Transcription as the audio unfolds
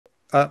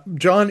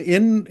John,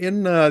 in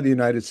the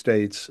United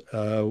States,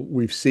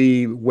 we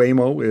see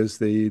Waymo is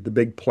the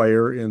big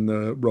player in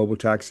the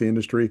robotaxi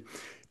industry,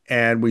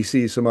 and we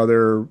see some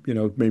other,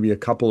 maybe a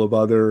couple of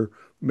other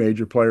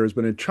major players.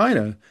 But in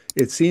China,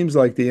 it seems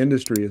like the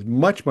industry is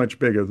much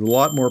bigger. There's a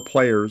lot more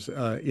players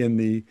in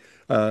the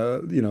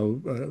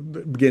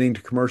beginning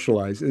to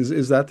commercialize.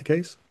 Is that the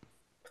case?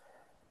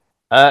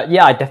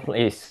 Yeah, I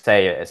definitely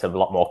say it's a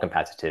lot more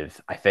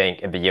competitive. I think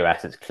in the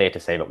US, it's clear to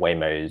say that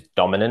Waymo is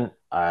dominant.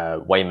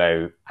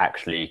 Waymo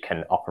actually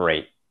can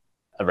operate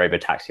a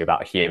robotaxi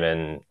without a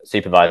human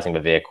supervising the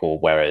vehicle,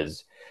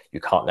 whereas you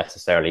can't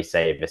necessarily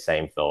say the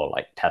same for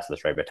like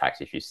Tesla's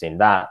robotaxi if you've seen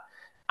that.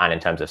 And in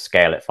terms of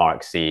scale, it far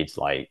exceeds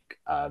like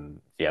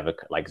the other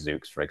like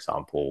Zoox, for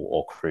example,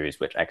 or Cruise,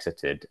 which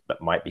exited but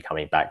might be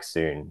coming back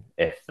soon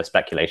if the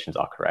speculations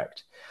are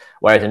correct.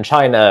 Whereas in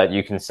China,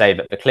 you can say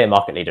that the clear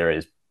market leader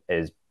is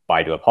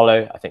Baidu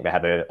Apollo. I think they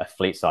have a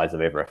fleet size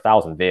of over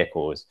 1,000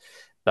 vehicles,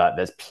 but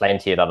there's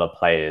plenty of other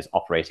players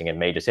operating in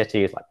major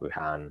cities like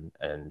Wuhan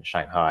and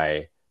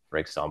Shanghai, for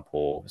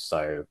example.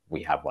 So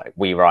we have like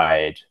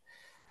WeRide,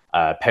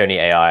 Pony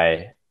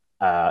AI.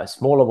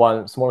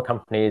 Smaller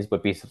companies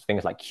would be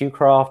things like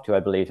QCraft, who I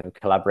believe have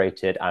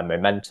collaborated, and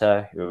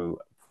Momenta, who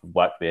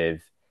work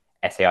with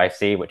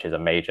SAIC, which is a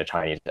major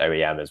Chinese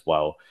OEM as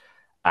well.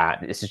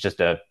 This is just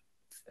a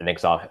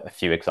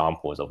few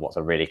examples of what's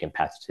a really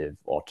competitive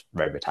or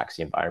robotaxi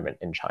environment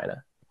in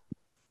China.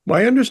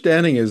 My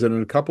understanding is that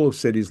in a couple of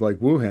cities like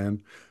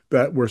Wuhan,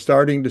 that we're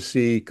starting to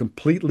see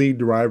completely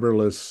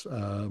driverless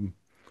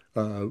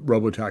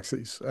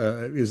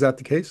robotaxis. Is that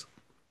the case?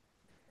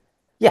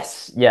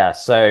 Yes, yeah.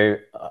 So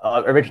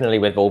originally,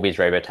 with all these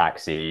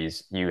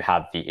robotaxis, you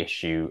have the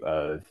issue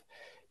of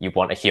you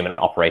want a human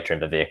operator in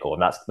the vehicle,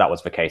 and that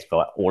was the case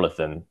for all of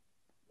them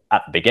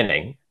at the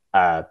beginning.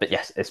 But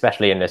yes,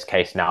 especially in this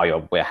case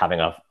now, we're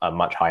having a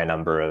much higher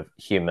number of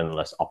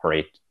humanless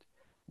operate,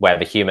 where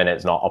the human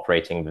is not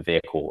operating the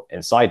vehicle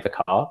inside the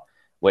car,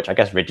 which I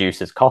guess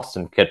reduces costs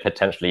and could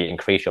potentially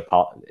increase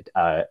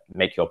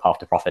make your path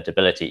to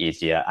profitability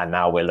easier. And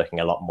now we're looking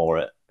a lot more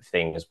at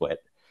things with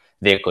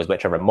vehicles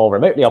which are more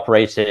remotely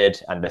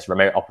operated, and this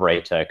remote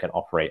operator can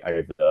operate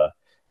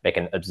they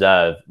can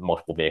observe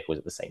multiple vehicles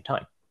at the same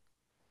time.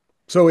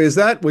 So is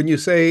that when you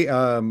say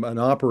an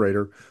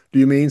operator, do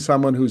you mean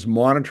someone who's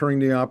monitoring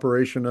the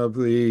operation of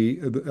the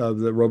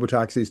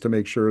robotaxis to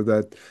make sure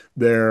that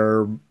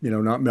they're,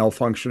 not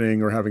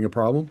malfunctioning or having a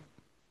problem?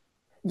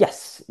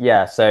 Yes,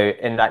 yeah. So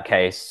in that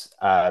case,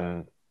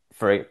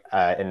 for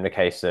in the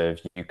case of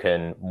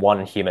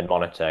one human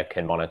monitor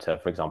can monitor,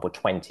 for example,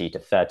 20 to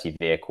 30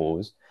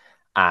 vehicles,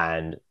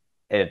 and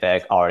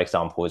there are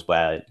examples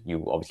where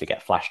you obviously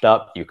get flashed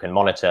up. You can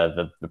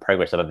monitor the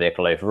progress of a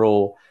vehicle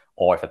overall,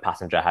 or if a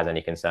passenger has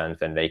any concerns,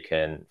 then they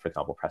can, for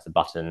example, press a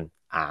button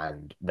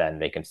and then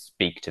they can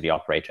speak to the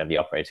operator, and the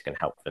operator can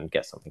help them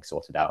get something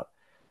sorted out.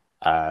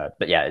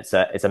 But yeah, it's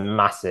a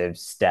massive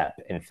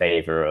step in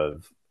favor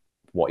of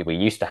what we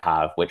used to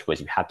have, which was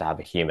you had to have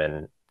a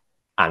human,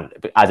 and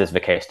as is the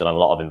case still in a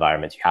lot of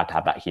environments, you had to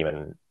have that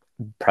human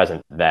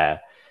present there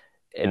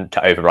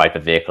to override the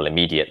vehicle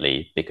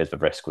immediately because the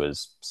risk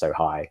was so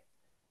high.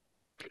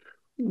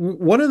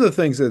 One of the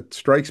things that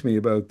strikes me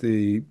about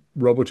the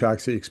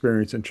robotaxi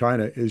experience in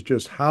China is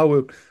just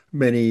how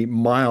many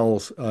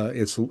miles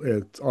it's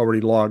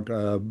already logged.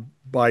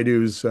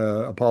 Baidu's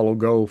Apollo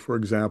Go, for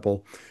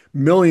example,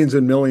 millions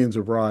and millions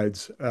of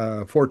rides,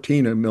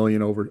 14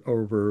 million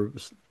over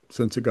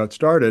since it got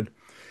started,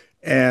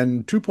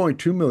 and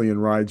 2.2 million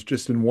rides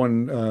just in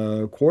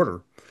one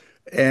quarter.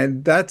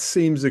 And that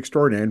seems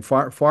extraordinary and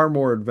far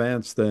more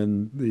advanced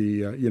than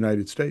the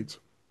United States.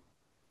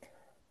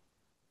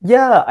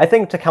 Yeah, I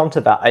think to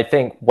counter that, I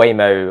think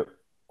Waymo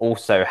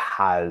also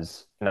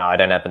has, no, I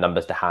don't have the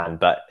numbers to hand,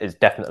 but is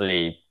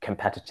definitely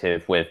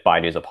competitive with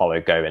Baidu's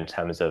Apollo Go in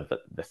terms of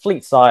the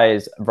fleet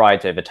size,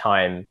 rides over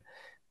time.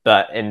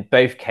 But in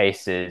both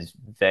cases,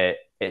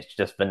 it's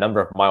just the number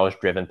of miles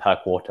driven per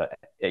quarter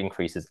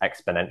increases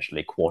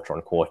exponentially quarter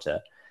on quarter.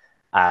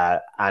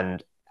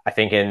 And I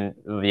think in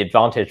the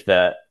advantage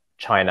that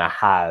China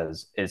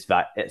has is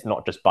that it's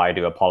not just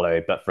Baidu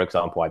Apollo, but for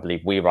example, I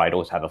believe WeRide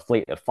also have a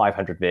fleet of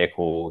 500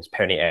 vehicles.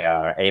 Pony AI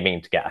are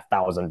aiming to get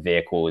 1,000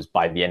 vehicles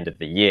by the end of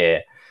the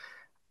year,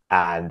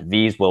 and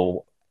these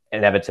will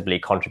inevitably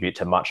contribute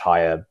to much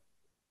higher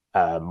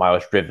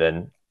miles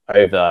driven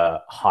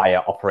over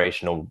higher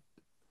operational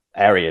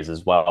areas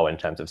as well in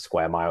terms of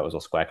square miles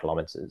or square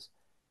kilometers.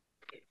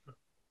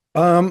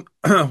 Um,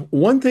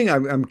 one thing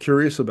I'm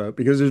curious about,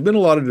 because there's been a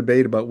lot of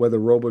debate about whether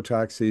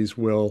robotaxis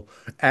will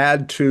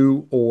add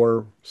to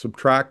or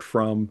subtract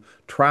from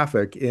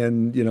traffic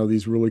in,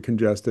 these really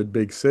congested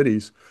big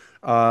cities.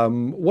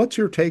 What's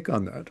your take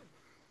on that?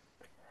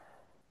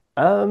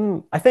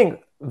 I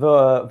think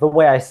the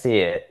way I see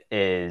it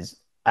is,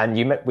 and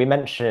we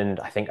mentioned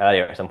I think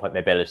earlier at some point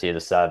mobility as a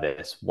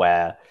service,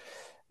 where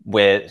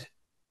with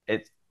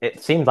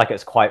it seems like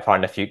it's quite far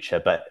in the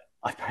future, but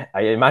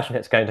I imagine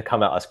it's going to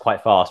come at us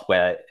quite fast,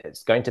 where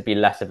it's going to be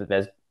less of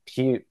there's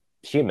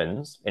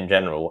humans in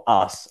general,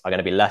 us are going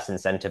to be less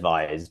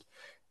incentivized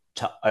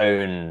to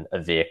own a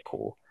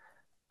vehicle.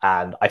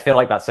 And I feel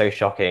like that's so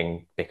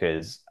shocking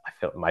because I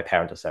feel my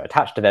parents are so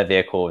attached to their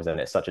vehicles and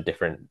it's such a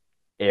different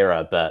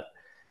era. But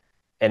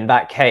in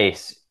that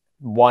case,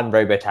 one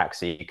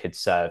robotaxi could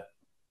serve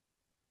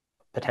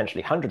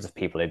potentially hundreds of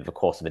people over the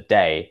course of a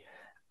day.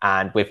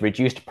 And with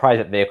reduced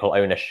private vehicle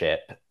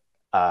ownership,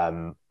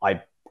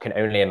 I can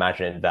only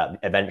imagine that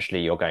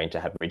eventually you're going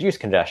to have reduced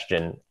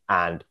congestion.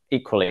 And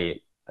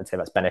equally, I'd say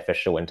that's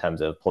beneficial in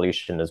terms of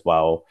pollution as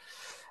well.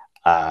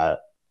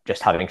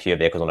 Just having fewer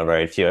vehicles on the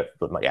road,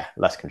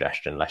 less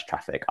congestion, less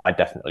traffic. I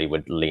definitely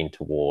would lean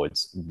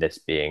towards this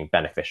being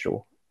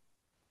beneficial.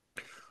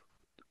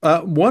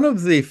 One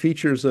of the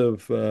features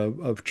of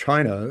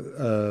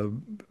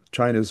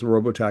China's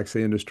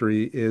robotaxi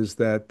industry is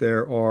that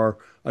there are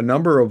a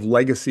number of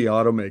legacy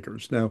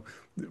automakers. Now,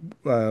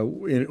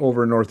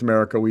 over in North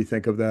America, we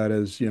think of that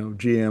as,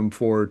 GM,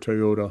 Ford,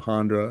 Toyota,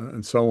 Honda,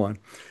 and so on.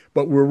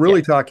 But we're Yeah.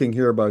 really talking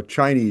here about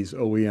Chinese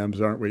OEMs,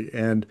 aren't we?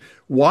 And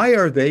why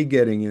are they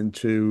getting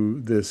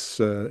into this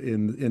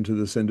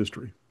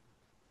industry?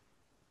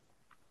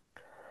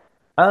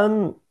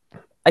 Um,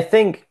 I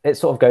think it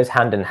sort of goes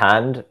hand in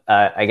hand.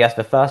 I guess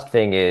the first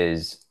thing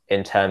is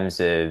in terms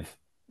of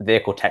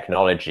vehicle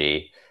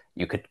technology,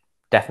 you could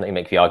definitely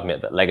make the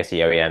argument that legacy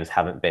OEMs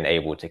haven't been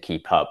able to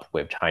keep up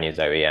with Chinese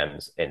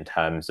OEMs in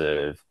terms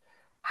of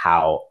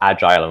how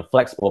agile and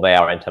flexible they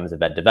are in terms of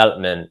their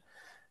development.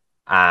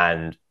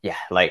 And yeah,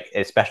 like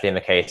especially in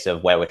the case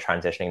of where we're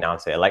transitioning now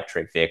to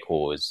electric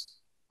vehicles,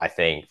 I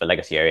think the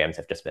legacy OEMs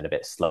have just been a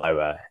bit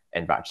slower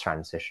in that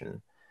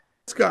transition.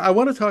 Scott, I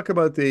want to talk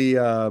about the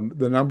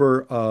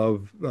number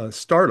of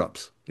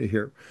startups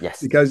here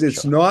Yes, because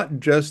it's sure. not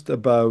just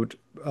about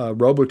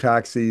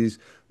robotaxis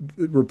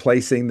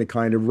replacing the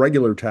kind of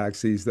regular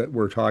taxis that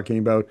we're talking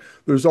about.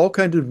 There's all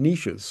kinds of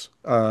niches,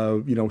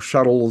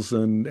 shuttles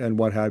and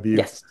what have you,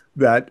 Yes.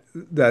 that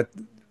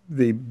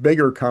the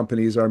bigger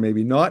companies are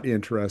maybe not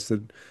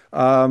interested.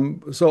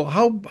 So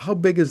how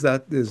big is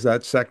that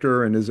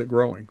sector and is it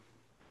growing?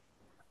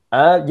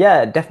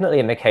 Yeah, definitely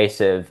in the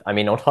case of, I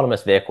mean,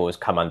 autonomous vehicles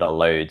come under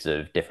loads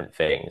of different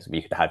things.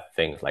 You could have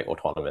things like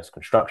autonomous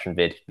construction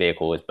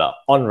vehicles, but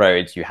on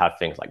roads, you have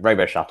things like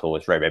robo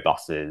shuttles, robo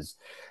buses,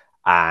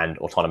 and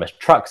autonomous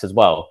trucks as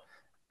well.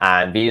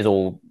 And these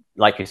all,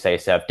 like you say,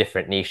 serve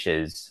different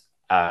niches.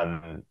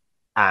 And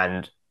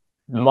the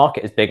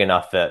market is big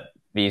enough that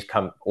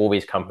all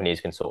these companies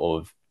can sort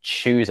of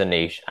choose a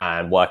niche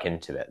and work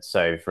into it.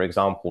 So, for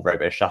example,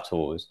 robo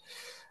shuttles.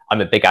 I'm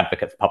a big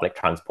advocate for public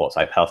transport,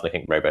 so I personally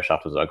think robo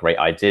shuttles are a great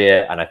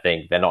idea, and I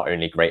think they're not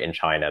only great in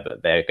China,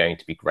 but they're going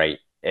to be great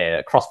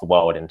across the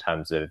world in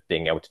terms of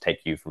being able to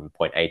take you from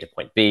point A to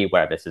point B,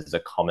 where this is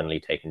a commonly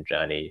taken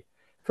journey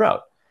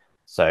throughout.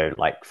 So,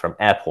 like from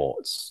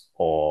airports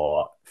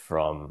or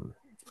from,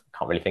 I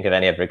can't really think of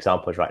any other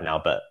examples right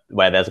now, but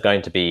where there's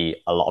going to be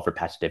a lot of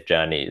repetitive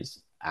journeys,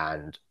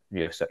 and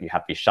so you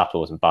have these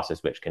shuttles and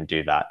buses which can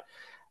do that.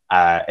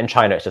 In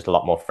China, it's just a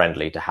lot more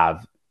friendly to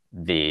have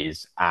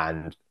these,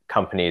 and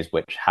companies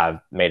which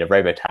have made a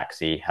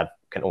robotaxi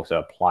can also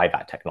apply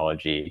that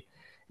technology,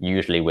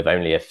 usually with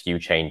only a few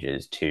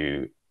changes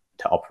to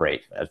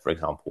operate, as for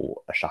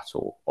example, a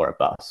shuttle or a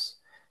bus.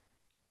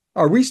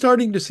 Are we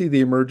starting to see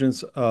the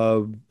emergence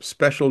of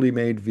specialty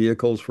made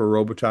vehicles for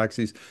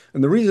robotaxis?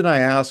 And the reason I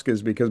ask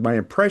is because my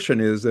impression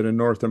is that in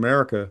North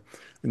America,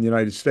 in the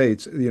United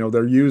States,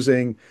 they're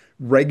using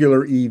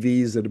regular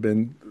EVs that have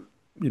been,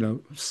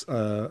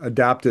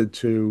 adapted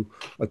to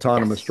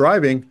autonomous Yes.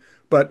 driving.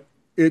 But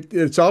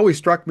it's always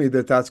struck me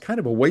that that's kind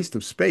of a waste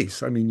of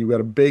space. I mean, you've got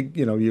a big,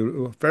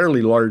 a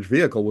fairly large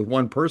vehicle with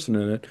one person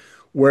in it,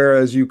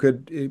 whereas you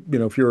could,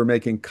 if you were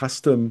making e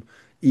custom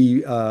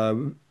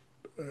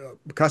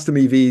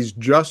EVs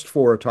just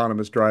for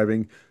autonomous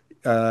driving,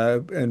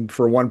 and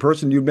for one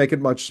person, you'd make it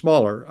much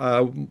smaller.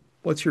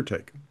 What's your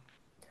take?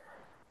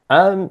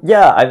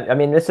 Yeah, I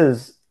mean, this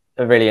is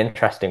a really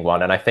interesting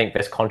one, and I think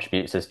this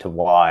contributes as to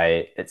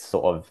why it's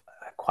sort of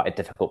quite a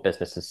difficult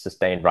business to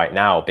sustain right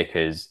now.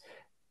 Because,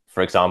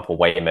 for example,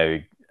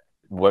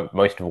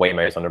 most of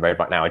Waymo's on the road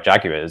right now are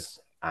Jaguars,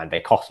 and they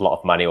cost a lot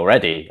of money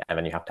already, and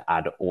then you have to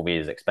add all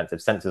these expensive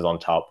sensors on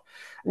top.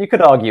 And you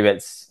could argue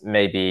it's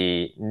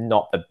maybe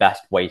not the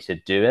best way to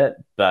do it,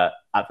 but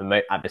at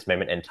this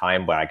moment in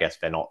time, where I guess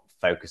they're not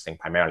focusing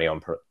primarily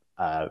on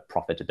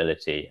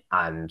profitability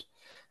and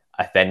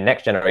their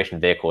next generation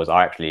vehicles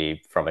are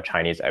actually from a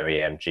Chinese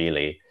OEM,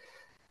 Geely,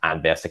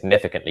 and they're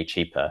significantly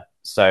cheaper.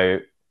 So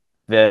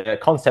the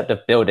concept of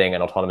building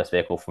an autonomous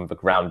vehicle from the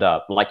ground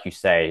up, like you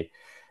say,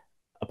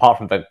 apart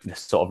from the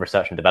sort of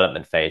research and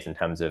development phase in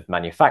terms of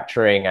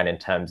manufacturing and in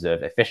terms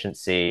of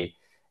efficiency,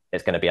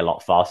 it's going to be a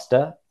lot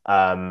faster.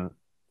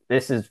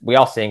 We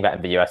are seeing that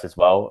in the US as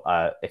well.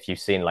 If you've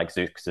seen like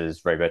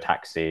Zoox's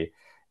Robotaxi,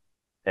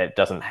 it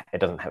doesn't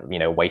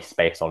have waste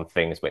space on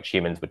things which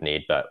humans would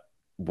need, but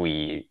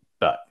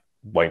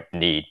won't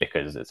need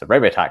because it's a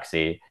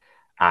robotaxi,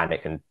 and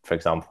it can, for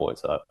example,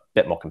 it's a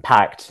bit more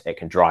compact. It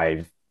can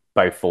drive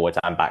both forwards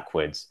and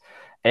backwards,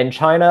 In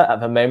China, at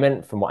the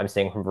moment, from what I'm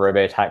seeing from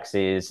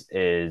robotaxis,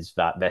 is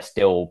that they're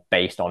still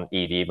based on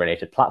EV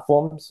related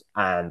platforms.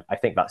 And I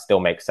think that still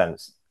makes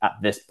sense at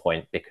this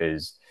point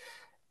because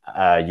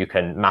you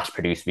can mass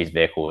produce these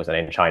vehicles. And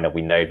in China,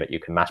 we know that you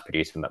can mass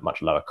produce them at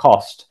much lower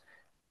cost.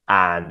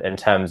 And in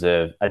terms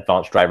of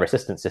advanced driver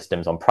assistance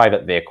systems on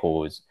private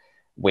vehicles,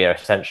 we are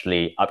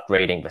essentially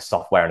upgrading the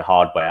software and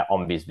hardware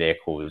on these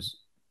vehicles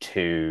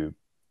to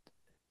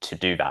to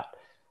do that.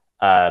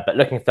 But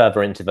looking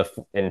further into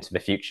the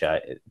future,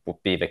 it will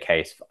be the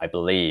case. I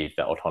believe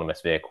that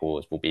autonomous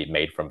vehicles will be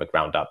made from the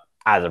ground up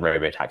as a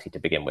robo taxi to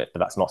begin with, but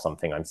that's not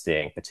something I'm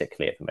seeing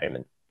particularly at the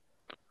moment.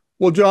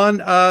 Well,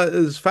 John,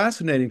 it's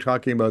fascinating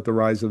talking about the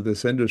rise of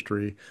this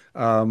industry.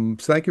 So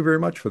thank you very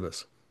much for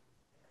this.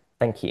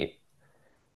 Thank you.